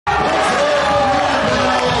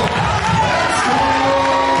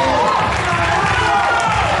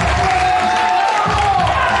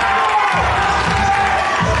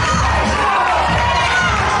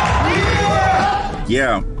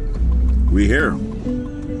yeah, we here.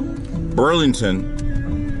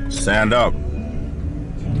 Burlington, stand up.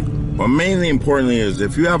 But mainly importantly is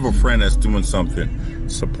if you have a friend that's doing something,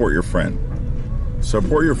 support your friend.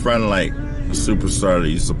 Support your friend like a superstar that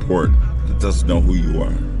you support that doesn't know who you are.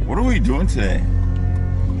 What are we doing today?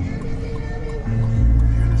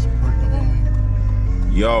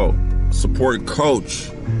 Yo, support coach.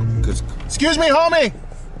 Excuse me, homie.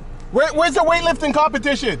 Where's the weightlifting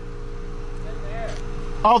competition?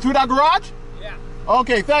 Oh, through that garage? Yeah.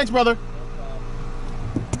 Okay, thanks, brother.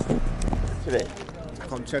 Today.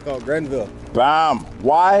 Come check out Granville. Bam.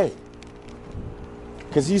 Why?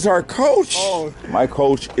 Because he's our coach. Oh. My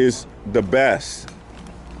coach is the best.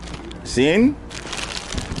 Seen?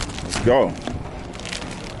 Let's go.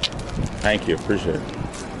 Thank you. Appreciate it.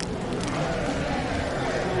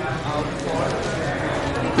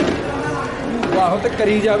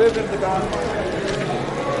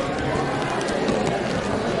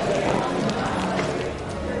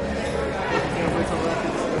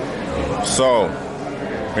 So,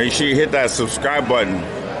 make sure you hit that subscribe button.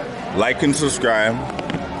 Like and subscribe.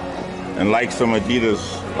 And like some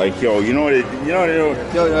Adidas. Like, yo, you know what it,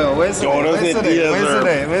 Yo, where's those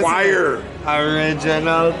Adidas are fire.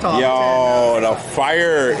 Original top 10. Yo, the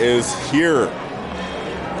fire is here.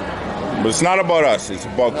 But it's not about us, it's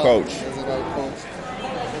about coach. It's about coach.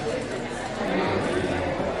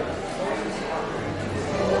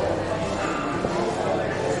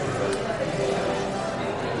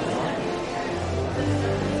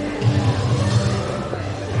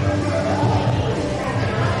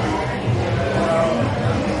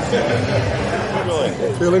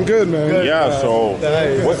 Feeling good, man. Good. Yeah, so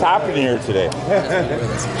what's happening here today?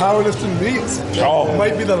 It's powerlifting meets. Oh.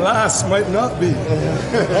 Might be the last, might not be.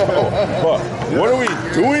 But what are we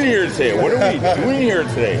doing here today? We're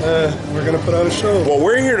going to put on a show. Well,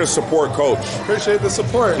 we're here to support coach. Appreciate the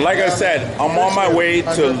support. Like I said, I'm on my way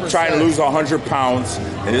to try and lose 100 pounds,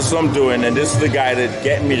 and this is what I'm doing, and this is the guy that's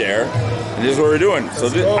getting me there. And this is what we're doing. So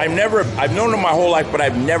I've known him my whole life, but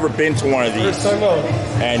I've never been to one of these. First time out.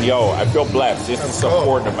 And yo, I feel blessed just to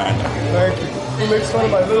support the man. Thank you. He makes fun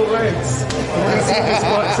of my little legs.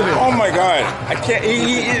 Oh my God, I can't.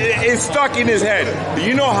 It's stuck in his head.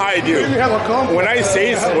 You know how I do. When I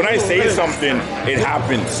say something, it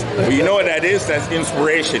happens. But you know what that is? That's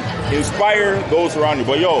inspiration. Inspire those around you.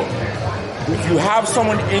 But yo, if you have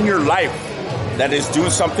someone in your life that is doing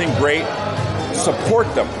something great,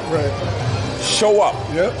 support them. Right. Show up.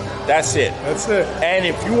 Yep. That's it. That's it. And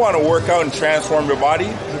if you want to work out and transform your body,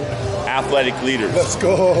 athletic leaders. Let's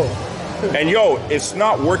go. And yo, it's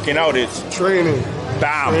not working out, it's training.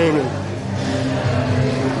 Bam. Training.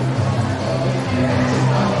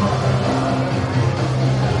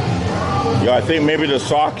 Yo, I think maybe the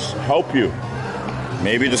socks help you.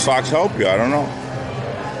 Maybe the socks help you. I don't know.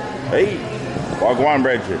 Hey, Wagwan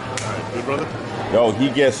Bridget. Good brother. Yo,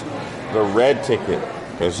 he gets the red ticket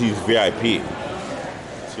because he's VIP.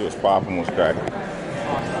 Let's see what's popping, what's cracking.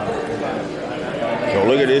 Yo,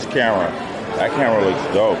 look at this camera. That camera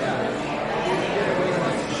looks dope.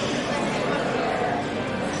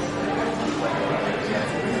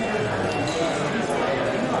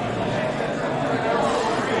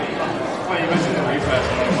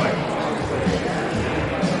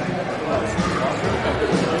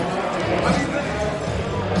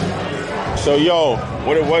 So yo,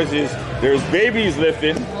 what it was is there's babies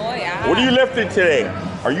lifting. Oh yeah. What are you lifting today?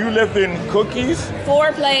 Are you lifting cookies?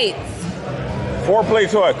 4 plates. 4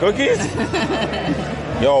 plates of what? Cookies?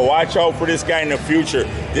 Yo, watch out for this guy in the future.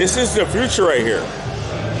 This is the future right here.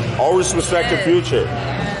 Always respect the future.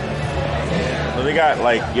 So they got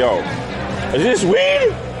like, yo, is this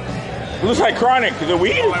weed? It looks like chronic. Is it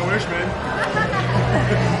weed? Oh, I wish, man.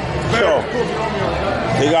 So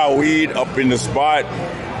they got weed up in the spot.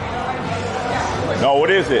 No,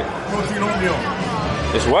 what is it? Protein oatmeal.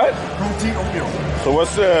 It's what? Protein oatmeal. So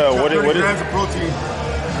what's the what is grams of protein.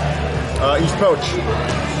 Each pouch.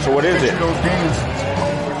 So what is it? Those beans.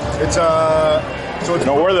 It's so it's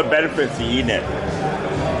no, what are the benefits to eating it?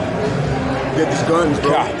 Get these guns,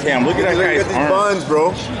 bro. God damn, look at that guy's Get these arms. buns,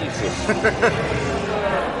 bro. Jesus.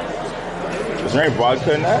 Is there any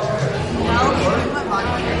vodka in that?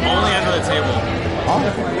 Only under the table.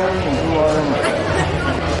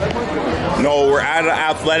 No, we're at an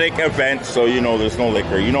athletic event, so you know there's no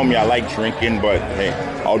liquor. You know me, I like drinking, but hey,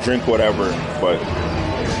 I'll drink whatever. But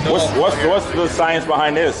what's the science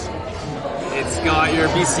behind this? It's got your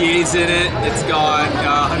BCAAs in it. It's got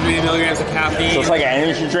 180 milligrams of caffeine. So it's like an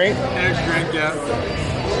energy drink? Energy drink, yeah.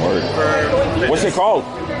 Word. What's it called?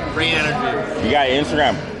 Brain energy. You got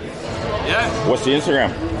Instagram? Yeah. What's the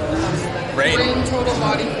Instagram? Brain. Total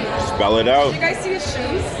body. Spell it out. You guys see his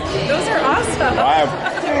shoes? Those are awesome. I have.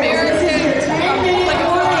 American, like a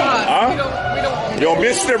Huh? we don't. Yo,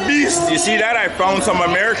 Mr. Beast, you see that? I found some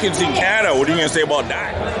Americans in Canada. What are you going to say about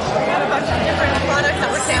that? We have a bunch of different products that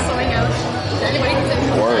we're sampling out. Anybody who's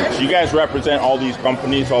interested. Words. You guys represent all these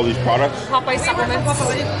companies, all these products? Popeye supplements.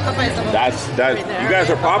 Popeye supplements. That's you guys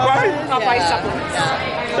are Popeye? Popeye supplements.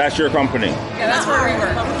 That's your company. Yeah, that's where we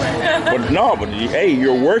work. But no, but hey,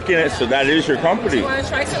 you're working it, so that is your company. You want to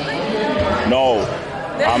try something? No,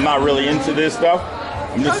 I'm not really into this stuff.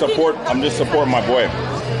 I'm just supporting my boy.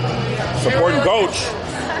 Supporting coach.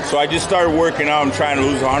 So I just started working out. I'm trying to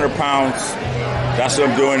lose 100 pounds. That's what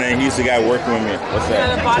I'm doing, and he's the guy working with me. What's We that?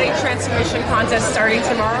 have a body transformation contest starting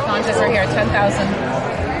tomorrow. Contest right here, 10,000.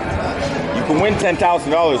 You can win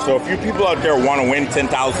 $10,000. So if you people out there want to win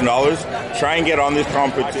 $10,000, try and get on this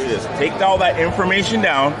competition. Take all that information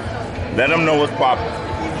down. Let them know what's popping.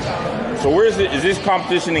 So where is it? Is this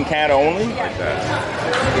competition in Canada only? Like that.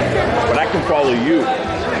 But I can follow you.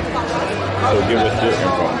 So give us this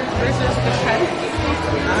info.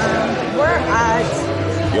 We're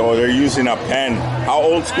at. Yo, they're using a pen. How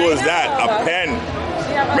old school is that? A pen.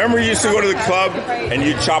 Remember you used to go to the club and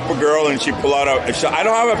you chop a girl and she pull out a... I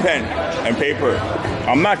don't have a pen and paper.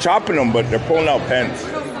 I'm not chopping them, but they're pulling out pens.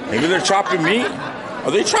 Maybe they're chopping me?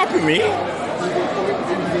 Are they chopping me?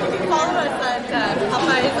 Follow us at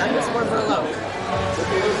Popeyes_Burlow.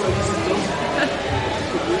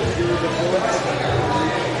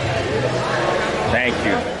 Thank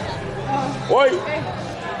you. What?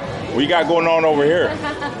 What you got going on over here?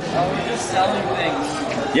 We're just selling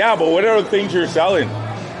things. Yeah, but what are the things you're selling? We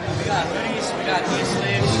got hoodies, we got knee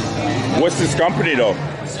sleeves. What's this company though?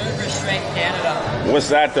 Server Strength Canada. What's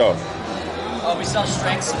that though? Oh, we sell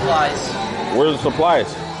strength supplies. Where's the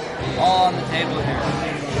supplies? All on the table here.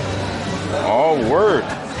 Oh, word.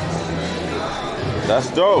 That's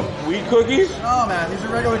dope. Weed cookies? Oh man, these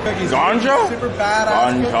are regular cookies. Ganja? Super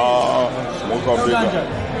badass cookies. Ganja. Smoke No up big. ganja.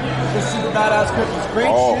 Just super badass cookies. Great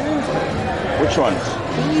shoes. Which ones?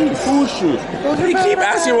 Food shoes. They keep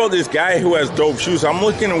asking about this guy who has dope shoes. I'm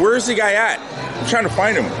looking, where's the guy at? I'm trying to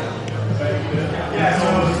find him.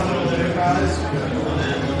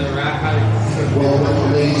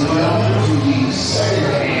 Welcome, ladies and gentlemen, to the second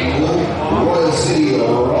annual Royal City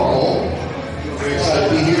Rumble. Very excited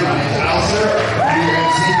to be here. My name's Alistair. I'm your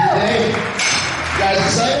MC today. You guys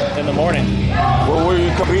excited? In the morning. What were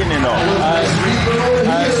you competing in though?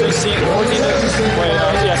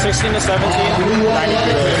 16 to 17, 90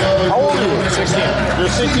 kilos. How old are you? 16. You're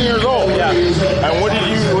 16 years old? Yeah. And what did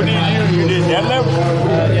you do? You did deadlift?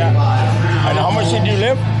 Yeah. And how much did you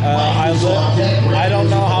lift? I don't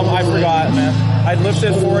know how, I forgot, man. I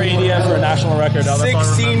lifted 480 for a national record. That's all I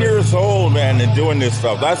 16 remember. years old, man, and doing this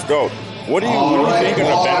stuff. That's dope. What do you think are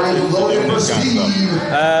the benefits of doing this kind of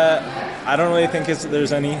stuff? I don't really think there's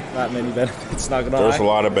that many benefits, not gonna There's a lie.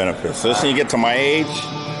 lot of benefits. Listen, you get to my age.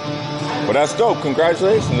 But that's dope.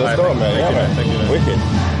 Congratulations. That's dope, man. Yeah, man. Thank you, man. Wicked.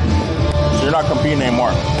 So you're not competing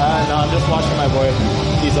anymore? No, I'm just watching my boy.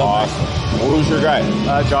 He's up. Awesome. Well, who's your guy?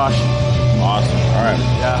 Josh. Awesome. All right.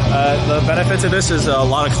 Yeah. The benefits of this is a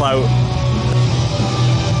lot of clout.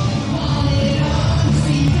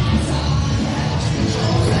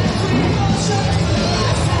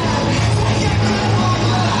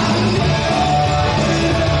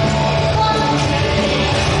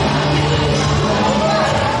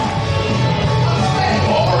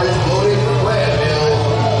 Orange loaded for Granville.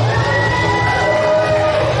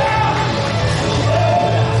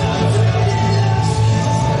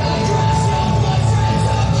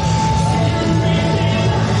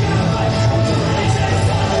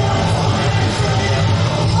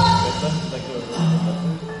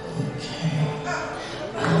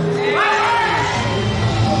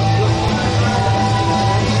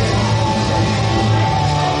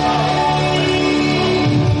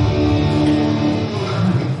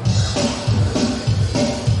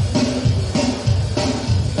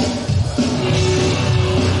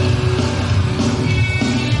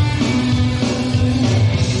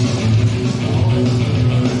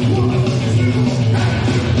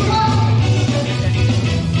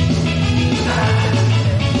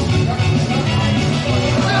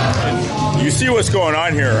 You see what's going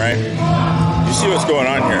on here, right? You see what's going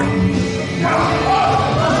on here.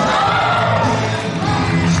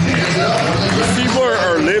 These people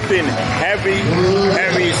are lifting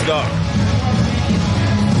heavy stuff.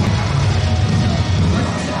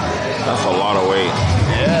 That's a lot of weight.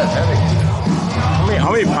 Yeah, it's heavy.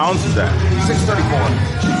 How many pounds is that?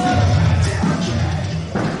 634.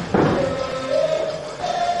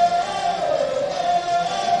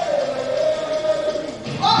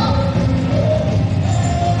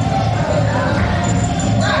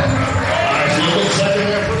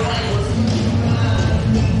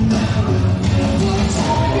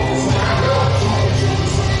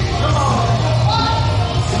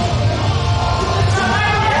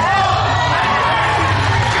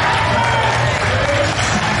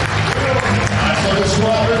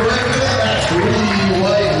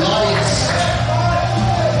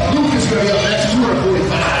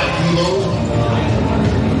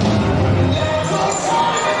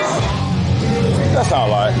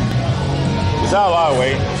 Is that a lot of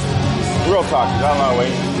weight? Real talk, is that a lot of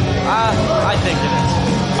weight? I think it is.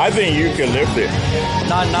 I think you can lift it.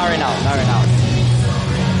 Not right now. Not right now.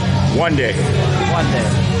 One day. One day.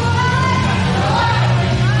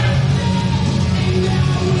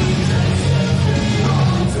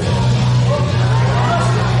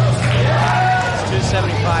 It's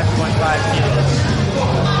 275.5 kilos.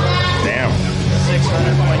 Damn.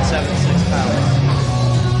 600.76 pounds.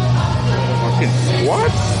 Fucking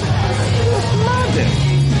what? That's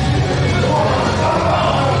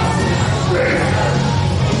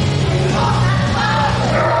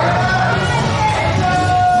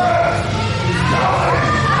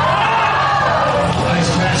Nice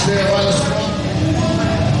catch there by the strong.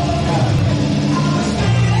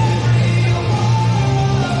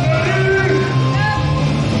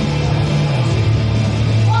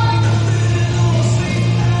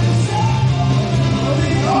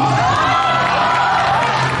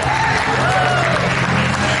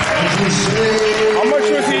 How much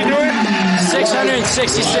was he doing?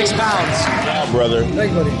 666 pounds. Yeah, brother.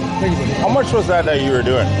 Thank you, buddy. Thank you, buddy. How much was that you were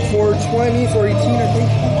doing? 420, 418, I think.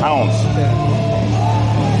 Pounds. Yeah.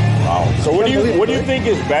 Wow. So what do you think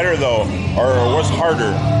is better though, or what's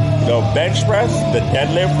harder, the bench press, the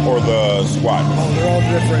deadlift, or the squat? Oh, they're all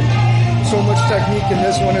different. So much technique in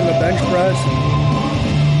this one in the bench press.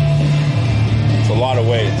 It's a lot of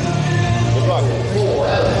weight. Good luck.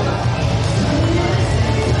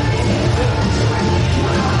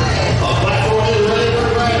 Platform is ready for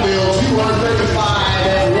Granville, 235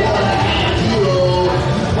 at 1.5 kilo,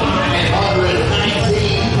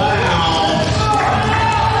 519 pounds.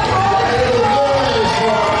 Granville Mayers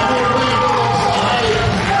from Granville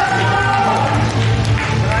side.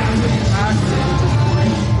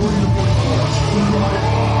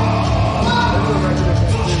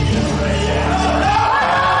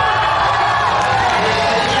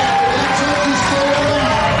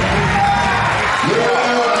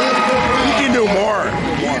 You can do more.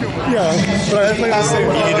 Yeah, but I play the same.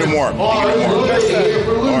 You can do more. All right,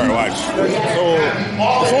 watch. So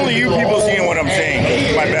it's only you people seeing what I'm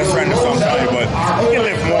saying. My best friend is sometimes, but you can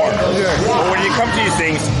lift more. But when you come to these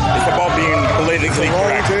things, it's about being politically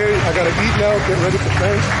correct. I gotta eat now, get ready for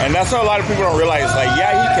bench. And that's what a lot of people don't realize. Like,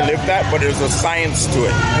 yeah, he can lift that, but there's a science to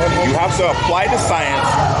it. You have to apply the science,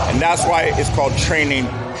 and that's why it's called training,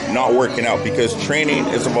 not working out. Because training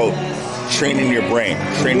is about training your brain,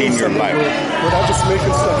 training your life. Without just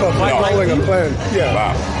making stuff up, following a plan. Yeah.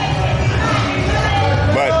 Wow.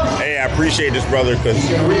 But hey, I appreciate this, brother, because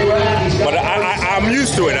I'm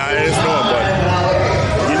used to it. I just know it, but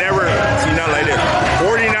you never see nothing like this.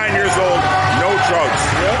 49 years old, no drugs.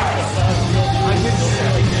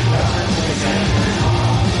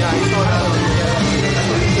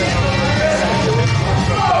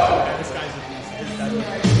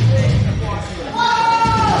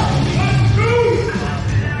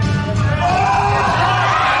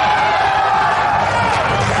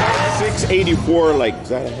 $684, like, is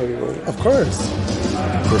that a heavy weight? Of course.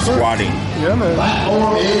 For squatting. Yeah, man.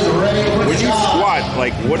 Platform is ready for When you squat,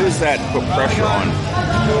 like, what does that put pressure on?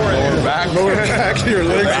 Lower back, your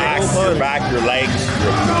legs, Your back, your legs,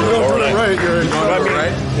 your lower legs. Right, you're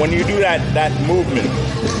right. When you do that movement,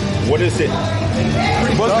 what is it?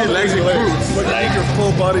 supposed to be legs and glutes, but you need your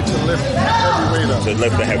full body to lift heavy weight up. To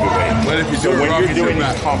lift the heavy weight. But if you so do it when wrong, you're doing you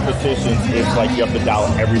these competitions, it's like you have to dial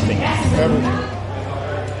everything in.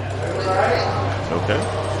 Okay.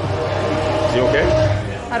 Is he okay?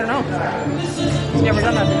 I don't know. He's never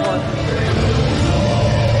done that before.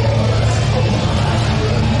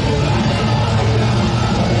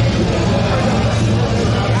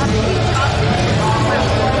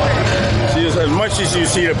 See, as much as you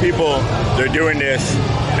see the people, they're doing this,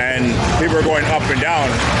 and people are going up and down,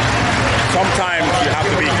 sometimes you have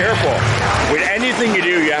to be careful. With anything you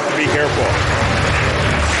do, you have to be careful.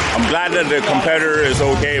 I'm glad that the competitor is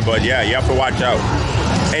okay, but yeah, you have to watch out.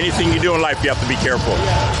 Anything you do in life, you have to be careful.